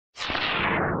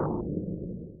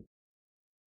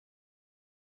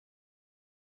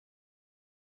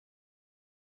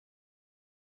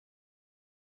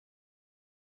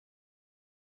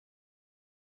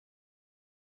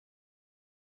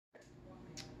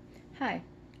Hi,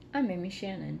 I'm Amy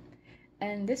Shannon,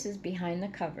 and this is Behind the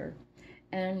Cover.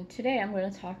 And today I'm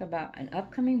going to talk about an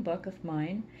upcoming book of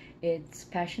mine. It's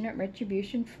Passionate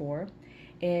Retribution IV.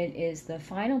 It is the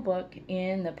final book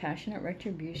in the Passionate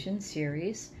Retribution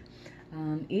series.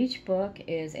 Each book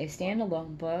is a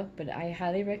standalone book, but I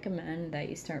highly recommend that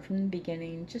you start from the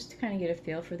beginning just to kind of get a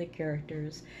feel for the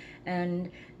characters. And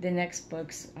the next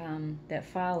books that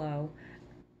follow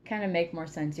kind of make more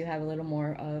sense. You have a little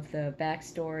more of the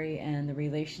backstory and the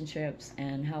relationships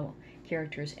and how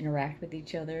characters interact with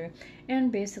each other,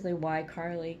 and basically why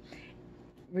Carly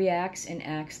reacts and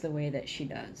acts the way that she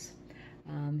does.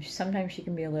 Sometimes she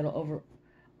can be a little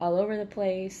all over the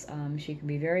place. She can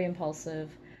be very impulsive.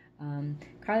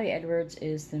 Carly Edwards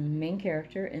is the main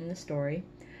character in the story,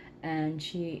 and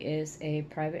she is a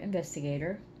private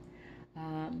investigator.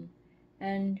 Um,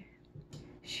 and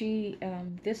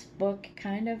this book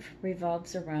kind of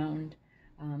revolves around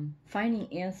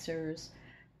finding answers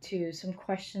to some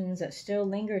questions that still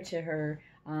linger to her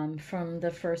from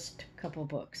the first couple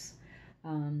books.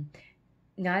 Um,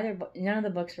 None of the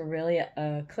books were really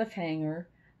a cliffhanger.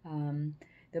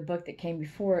 The book that came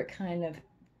before it kind of,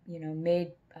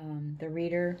 made the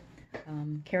reader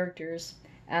characters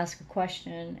ask a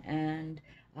question, and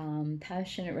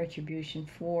Passionate Retribution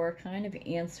 4 kind of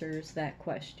answers that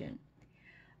question.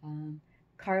 Um,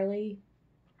 Carly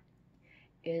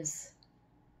is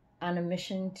on a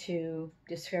mission to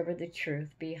discover the truth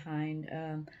behind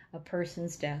a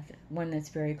person's death, one that's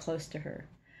very close to her.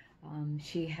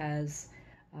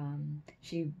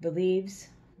 She believes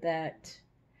that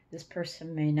this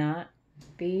person may not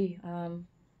be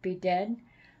be dead,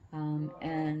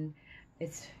 and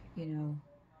it's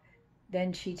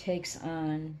then she takes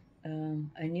on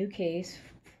a new case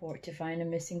to find a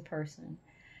missing person,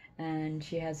 and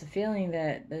she has a feeling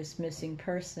that this missing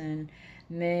person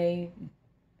may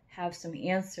have some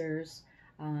answers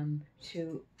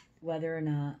to whether or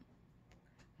not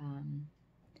um,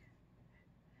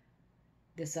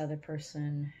 this other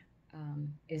person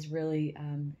is really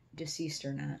deceased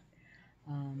or not.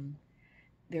 Um,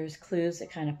 there's clues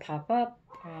that kind of pop up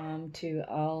to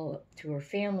her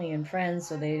family and friends,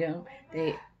 so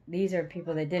these are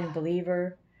people that didn't believe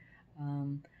her.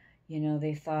 Um,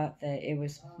 they thought that it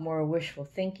was more wishful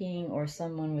thinking or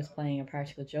someone was playing a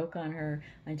practical joke on her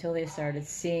until they started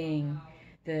seeing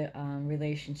the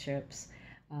relationships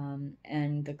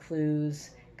and the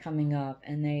clues coming up,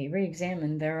 and they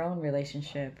re-examined their own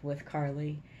relationship with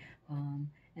Carly,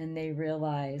 and they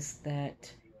realized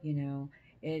that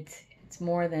it's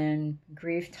more than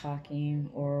grief talking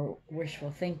or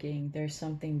wishful thinking. There's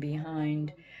something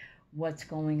behind what's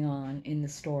going on in the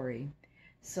story.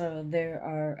 So there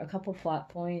are a couple plot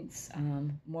points,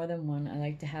 more than one. I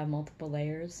like to have multiple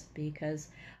layers because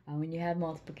when you have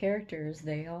multiple characters,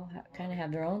 they all kind of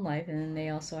have their own life, and then they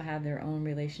also have their own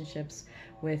relationships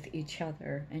with each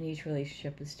other, and each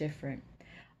relationship is different.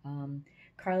 Um,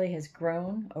 Carly has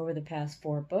grown over the past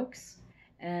 4 books,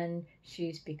 and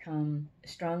she's become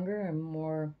stronger and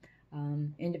more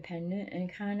independent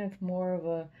and kind of more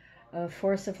of a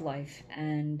force of life.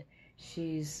 And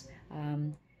she's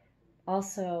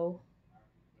also,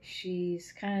 she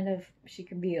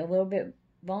can be a little bit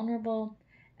vulnerable,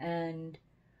 and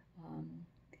um,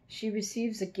 she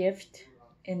receives a gift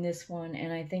in this one,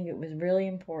 and I think it was really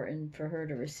important for her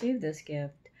to receive this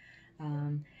gift.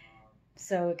 Um,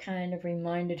 so it kind of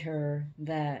reminded her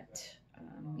that,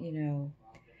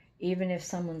 even if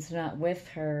someone's not with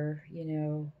her,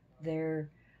 they're,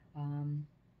 um,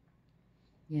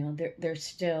 they're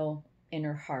still in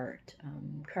her heart.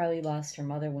 Carly lost her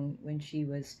mother when she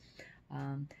was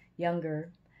um,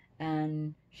 younger,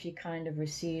 and she kind of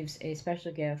receives a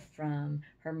special gift from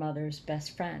her mother's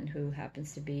best friend, who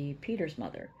happens to be Peter's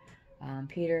mother.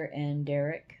 Peter and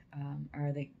Derek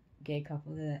are the gay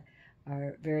couple that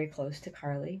are very close to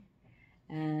Carly,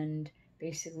 and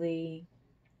basically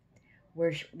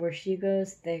where she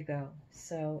goes, they go.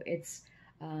 So it's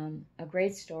a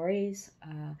great stories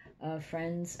of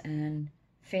friends and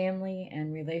family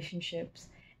and relationships,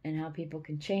 and how people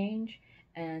can change,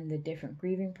 and the different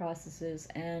grieving processes,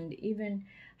 and even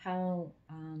how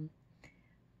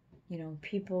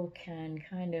people can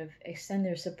kind of extend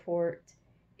their support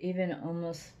even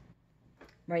almost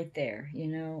right there.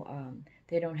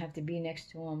 They don't have to be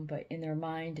next to them, but in their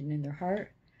mind and in their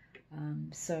heart.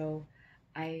 So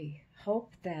I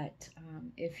hope that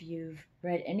if you've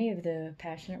read any of the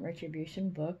Passionate Retribution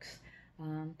books,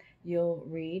 you'll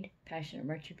read Passionate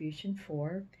Retribution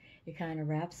 4. It kind of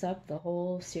wraps up the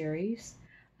whole series.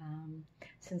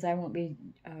 Since I won't be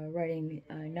writing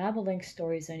novel length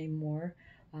stories anymore,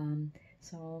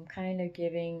 So I'm kind of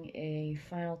giving a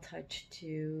final touch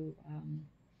to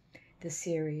the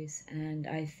series, and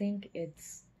I think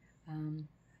um,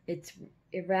 it's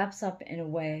it wraps up in a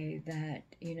way that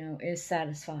is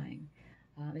satisfying.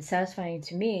 It's satisfying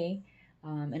to me,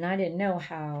 and I didn't know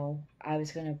how I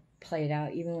was going to play it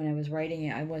out. Even when I was writing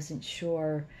it, I wasn't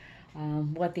sure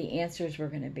what the answers were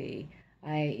going to be.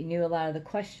 I knew a lot of the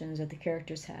questions that the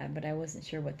characters had, but I wasn't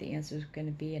sure what the answers were going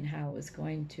to be and how it was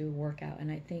going to work out.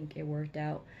 And I think it worked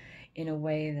out in a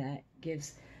way that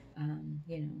gives,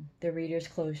 the readers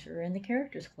closure and the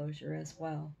characters closure as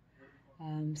well.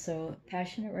 So,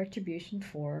 Passionate Retribution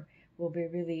 4 will be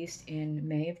released in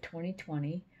May of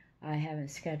 2020. I have it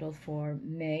scheduled for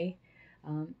May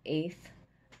 8th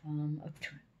of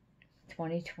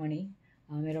 2020.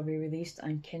 It'll be released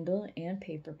on Kindle and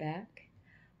paperback.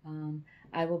 Um,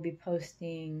 I will be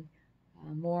posting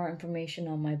more information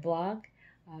on my blog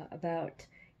about,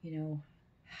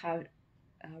 how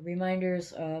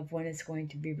reminders of when it's going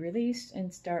to be released,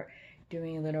 and start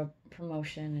doing a little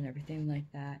promotion and everything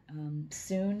like that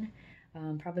soon.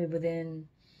 Probably within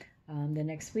the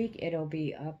next week, it'll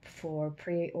be up for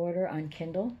pre-order on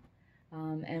Kindle.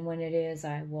 And when it is,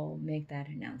 I will make that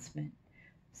announcement.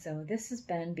 So this has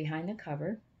been Behind the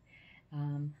Cover.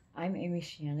 I'm Amy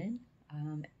Shannon,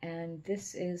 and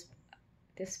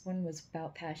this one was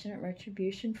about Passionate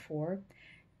Retribution 4,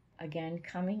 again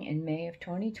coming in May of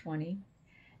 2020.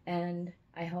 And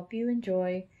I hope you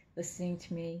enjoy listening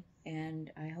to me,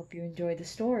 and I hope you enjoy the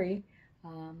story.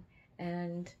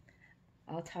 And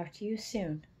I'll talk to you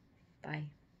soon. Bye.